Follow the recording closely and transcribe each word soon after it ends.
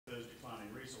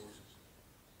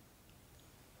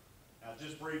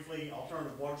Just briefly,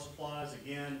 alternative water supplies,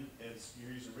 again,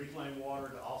 you're using reclaimed water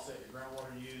to offset your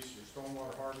groundwater use, your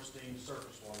stormwater harvesting,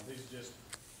 surface water. These are just,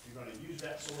 you're going to use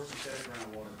that source instead of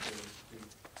groundwater to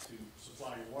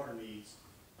supply your water needs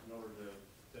in order to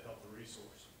help the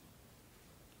resource.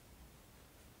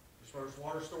 Dispersed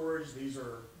water storage, these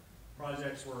are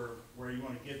projects where you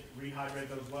want to rehydrate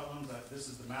those wetlands. This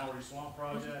is the Mallory Swamp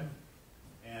project,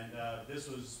 and this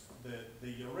was the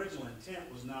original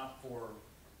intent was not for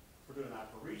doing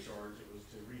that for recharge. It was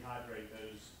to rehydrate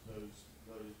those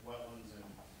wetlands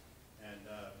and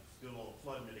do a little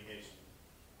flood mitigation.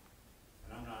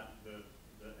 And I'm not the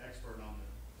expert on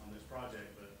this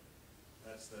project, but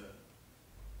that's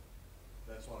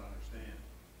what I understand.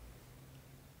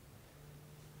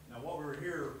 Now, what we're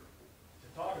here to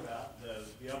talk about, the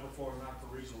Upper Florida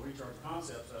Aquifer Regional Recharge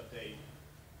Concepts Update.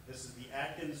 This is the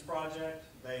Atkins project.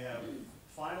 They have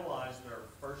finalized their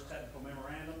first technical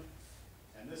memorandum.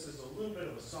 And this is a little bit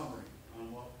of a summary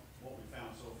on what we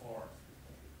found so far.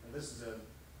 And this is a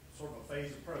sort of a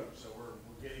phased approach. So we're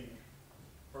getting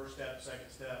first step, second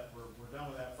step. We're done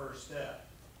with that first step.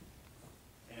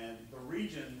 And the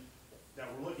region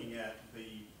that we're looking at,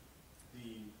 the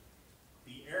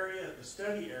area, the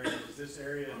study area is this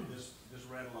area, this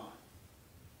red line.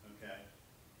 Okay?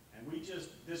 And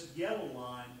this yellow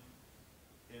line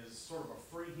is sort of a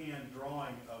freehand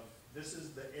drawing of, this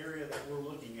is the area that we're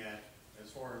looking at as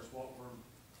far as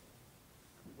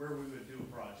where we would do a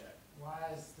project. Why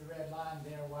is the red line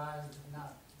there? Why is it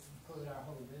not include our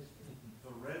whole district?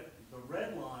 The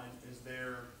red line is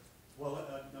there. Well,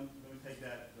 let me take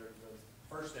that. The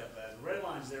first step of that. The red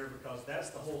line is there because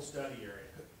that's the whole study area.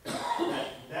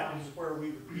 That is where we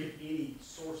would get any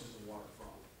sources of water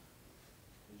from.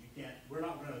 You can't. We're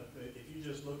not going to. If you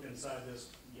just look inside this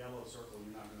yellow circle,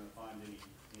 you're not going to find any.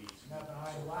 No, but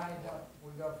why don't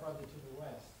we go further to the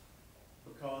west?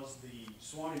 Because the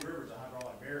Suwannee River is a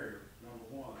hydraulic barrier, number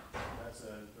one. There's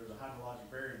a hydrologic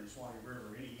barrier in the Suwannee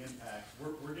River. Any impact,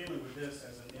 we're dealing with this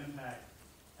as an impact,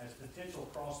 as potential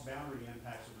cross-boundary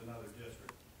impacts with another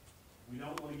district. We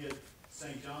don't want to get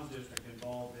St. John's District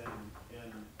involved in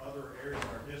other areas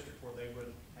of our district where they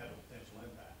wouldn't have a potential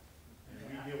impact. And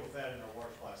we deal with that in our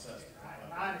water supply assessment.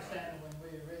 My understanding when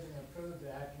we originally approved the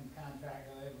Atkins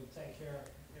contract, it would take care,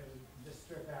 it would just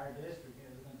strip our district, it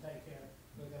was going to take care,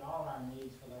 look at all our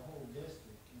needs for the whole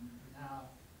district. And now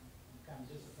I'm kind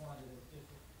of disappointed that it's just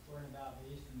worrying about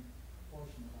the eastern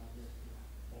portion of our district.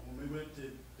 Well, when we went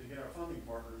to get our funding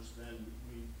partners, then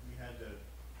we had to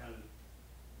kind of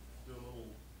do a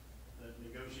little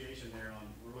negotiation there on,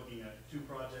 we're looking at 2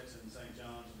 projects in St.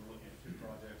 John's and we're looking at 2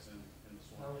 projects in the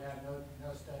Swan. So we have no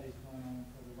studies going on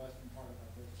for the western part of our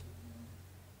district.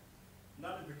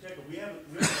 Not in particular. We haven't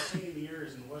seen any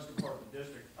areas in the western part of the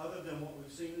district, other than what we've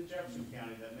seen in Jefferson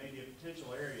County, that may be a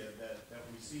potential area that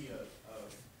we see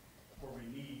where we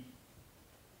need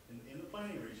in the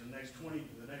planning region, the next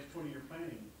 20-year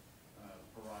planning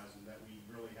horizon, that we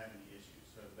really have any issues.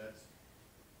 So that's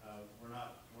we're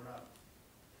not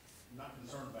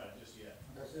concerned about it just yet.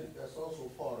 That's also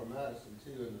part of Madison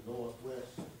too, in the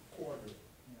northwest quadrant.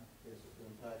 Yeah. It's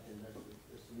impacting.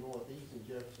 It's the northeast and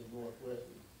Jefferson, northwest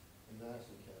in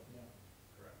Madison County. Yeah.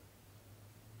 Correct.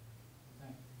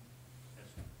 Thank you.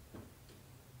 Yes, sir.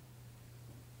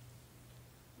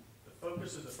 The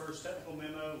focus of the first technical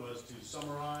memo was to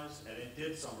summarize, and it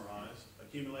did summarize,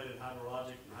 accumulated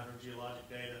hydrologic and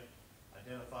hydrogeologic data,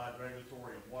 identified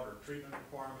regulatory and water treatment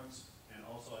requirements, and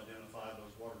also identified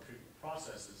those water treatment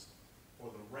processes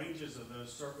for the ranges of those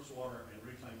surface water and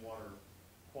reclaimed water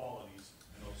qualities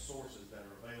and those sources that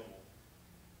are available.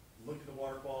 Look at the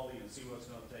water quality and see what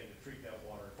it's going to take to treat that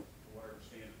water to whatever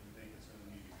standard we think it's going to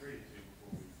need to be treated to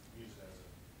before we use it as a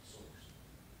source.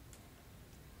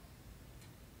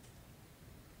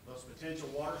 Those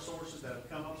potential water sources that have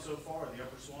come up so far are the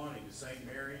Upper Suwannee, the St.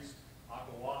 Mary's,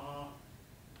 Ocklawaha,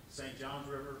 St.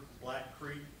 John's River, Black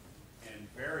Creek, and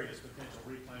various potential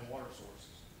reclaimed water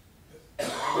sources.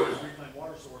 All those reclaimed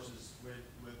water sources,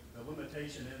 with the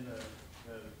limitation in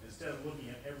instead of looking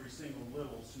at every single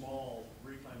little small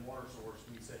reclaimed water source,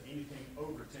 we said anything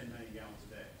over 10 million gallons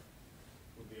a day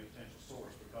would be a potential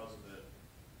source because of the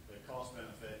cost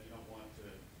benefit. You don't want to,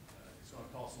 it's going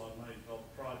to cost a lot of money to develop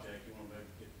a project. You want to be able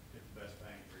to get the best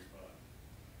bang for your buck.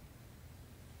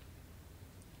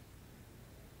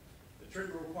 The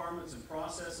treatment requirements and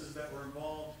processes that were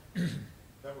involved,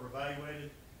 that were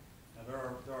evaluated. Now there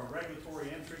are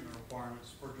regulatory and treatment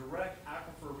requirements for direct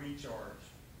aquifer recharge.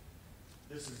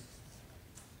 This is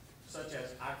such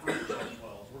as aquifer recharge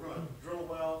wells. We're going to drill a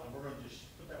well and we're going to just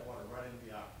put that water right into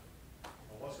the aquifer.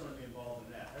 Well, what's going to be involved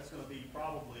in that? That's going to be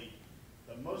probably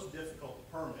the most difficult to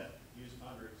permit use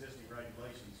under existing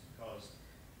regulations because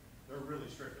they're really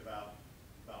strict about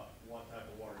what type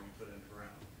of water you put in the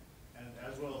ground, and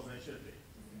as well as they should be.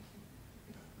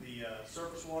 The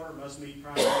surface water must meet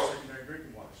primary and secondary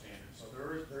drinking water standards. So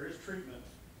there is treatment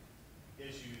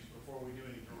issues before we do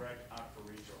any direct aquifer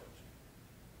recharge.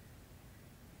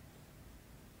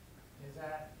 Is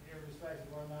that irrespective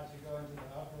of whether or not you go into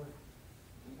the upper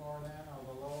floor then, or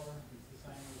the lower, it's the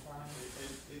same requirement?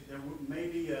 There may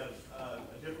be a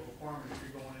different requirement if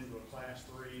you're going into a class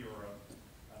 3 or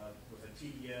with a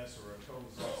TDS or a total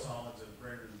dissolved solids of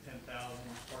greater than 10,000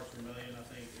 parts per million, I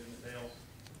think, in the Dale.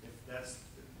 If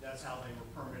that's how they were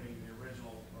permitting the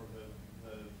original, or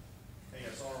the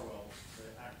ASR wells, the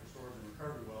aquifer storage and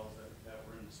recovery wells that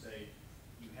were in the state.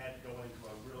 You had to go into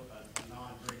a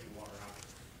non-drinking water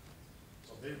aquifer.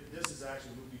 So this is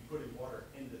actually, we'll be putting water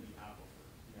into the aquifer,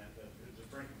 the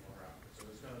drinking water aquifer. So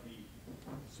there's going to be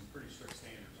some pretty strict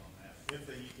standards on that, if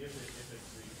it's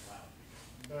allowed.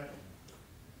 But,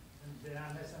 and did I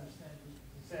misunderstand?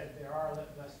 You said there are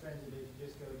less stringent if you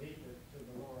just go deeper to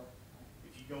the lower.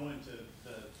 If you go into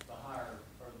the higher,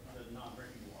 or the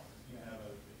non-drinking water, if you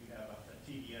have a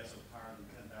TDS of higher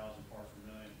than 10,000 parts per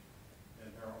million,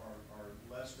 then there are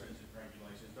less stringent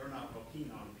regulations. They're not real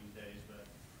keen on it these days, but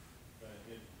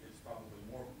it's probably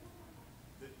more.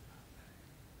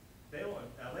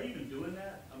 Are they even doing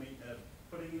that? I mean,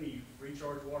 putting any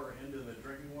recharge water into the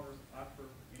drinking water aquifer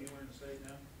anywhere in the state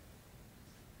now?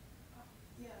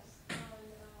 Yes, on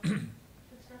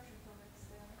construction permits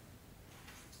there.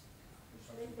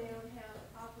 They don't have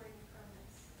operating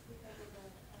permits because of the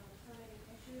permitting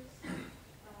issues.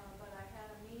 But I had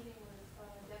a meeting with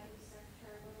Deputy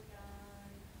Secretary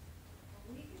Littlejohn a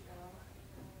week ago.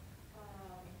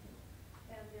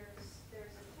 And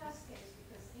there's a test case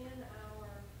because in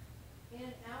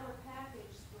our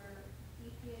package where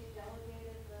EPA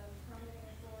delegated the permitting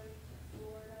authority to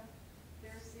Florida,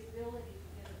 there's the ability to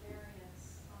get a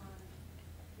variance on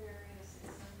various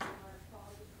exemplary water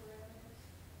quality parameters.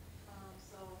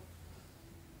 So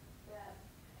that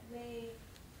may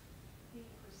be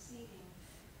proceeding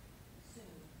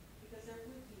soon, because there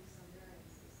would be some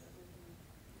variances that would be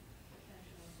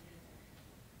potentially needed.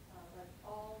 But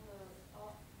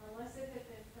unless it had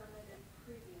been permitted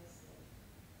previously,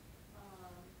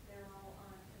 they're all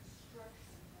on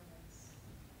construction permits.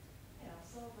 You know,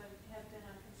 some of them have been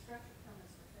on construction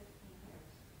permits for 15 years.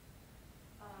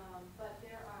 But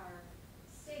there are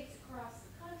states across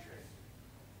the country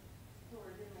who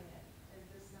are doing it.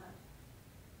 They're just not,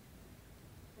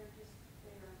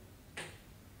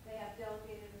 they have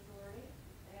delegated authority,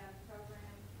 they have a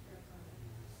program, they're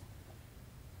permitted.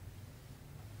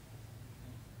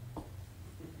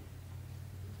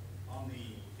 On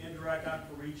the indirect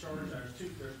aquifer recharge, there's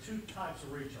two types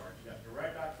of recharge. You got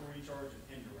direct aquifer recharge and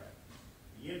indirect.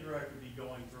 The indirect would be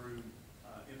going through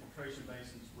infiltration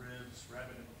basins, ribs,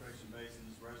 rapid infiltration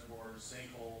basins, reservoirs,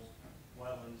 sinkholes,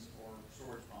 wetlands, or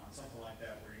storage ponds, something like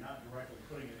that, where you're not directly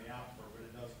putting it in the aquifer, but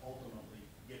it does ultimately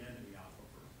get into the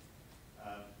aquifer.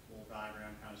 Little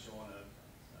diagram kind of showing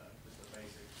just a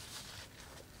basic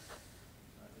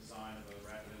design of a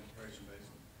rapid infiltration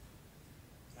basin.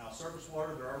 Now, surface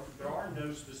water, there are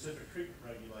no specific treatment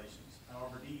regulations.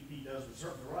 However, DEP does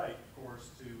reserve the right, of course,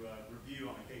 to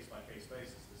review on a case-by-case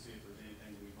basis to see if there's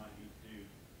anything we might need to do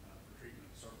for treatment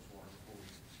of surface water before we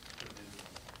put it into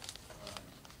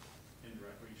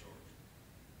indirect recharge.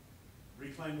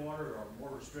 Reclaimed water are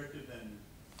more restricted than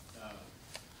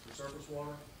the surface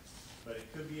water, but it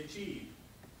could be achieved,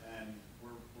 and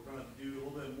we're going to do a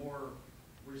little bit more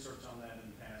research on that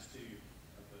in the past too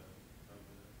of the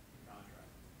contract.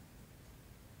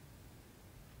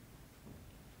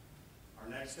 Our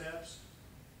next steps,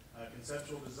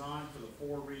 conceptual design for the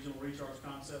 4 regional recharge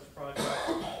concepts project,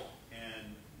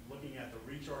 and looking at the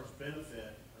recharge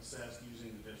benefit assessed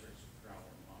using the district's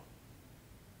groundwater model.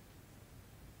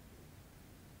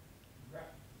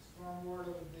 Stormwater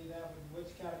would be that,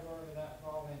 which category would that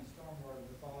fall in? Stormwater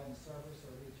would fall in surface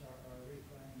or recharge or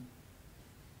reclaim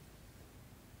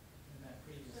in that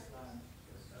previous slide?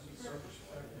 That'd be surface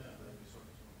water, yeah, that'd be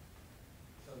surface water.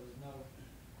 So there's no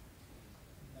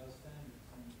standards.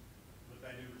 But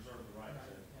they do reserve the right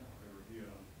to review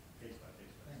it on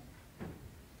case-by-case basis.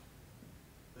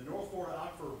 The North Florida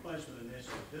Aquifer Replenishment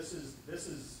Initiative, this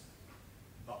is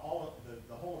the whole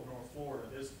of North Florida.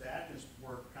 The Atkins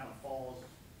work kind of falls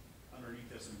underneath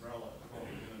this umbrella of what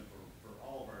we're doing for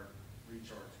all of our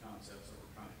recharge concepts that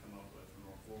we're trying to come up with for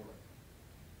North Florida.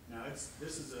 Now,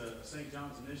 this is a St.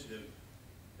 John's initiative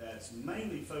that's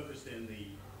mainly focused in the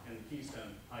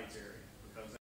Keystone Heights area.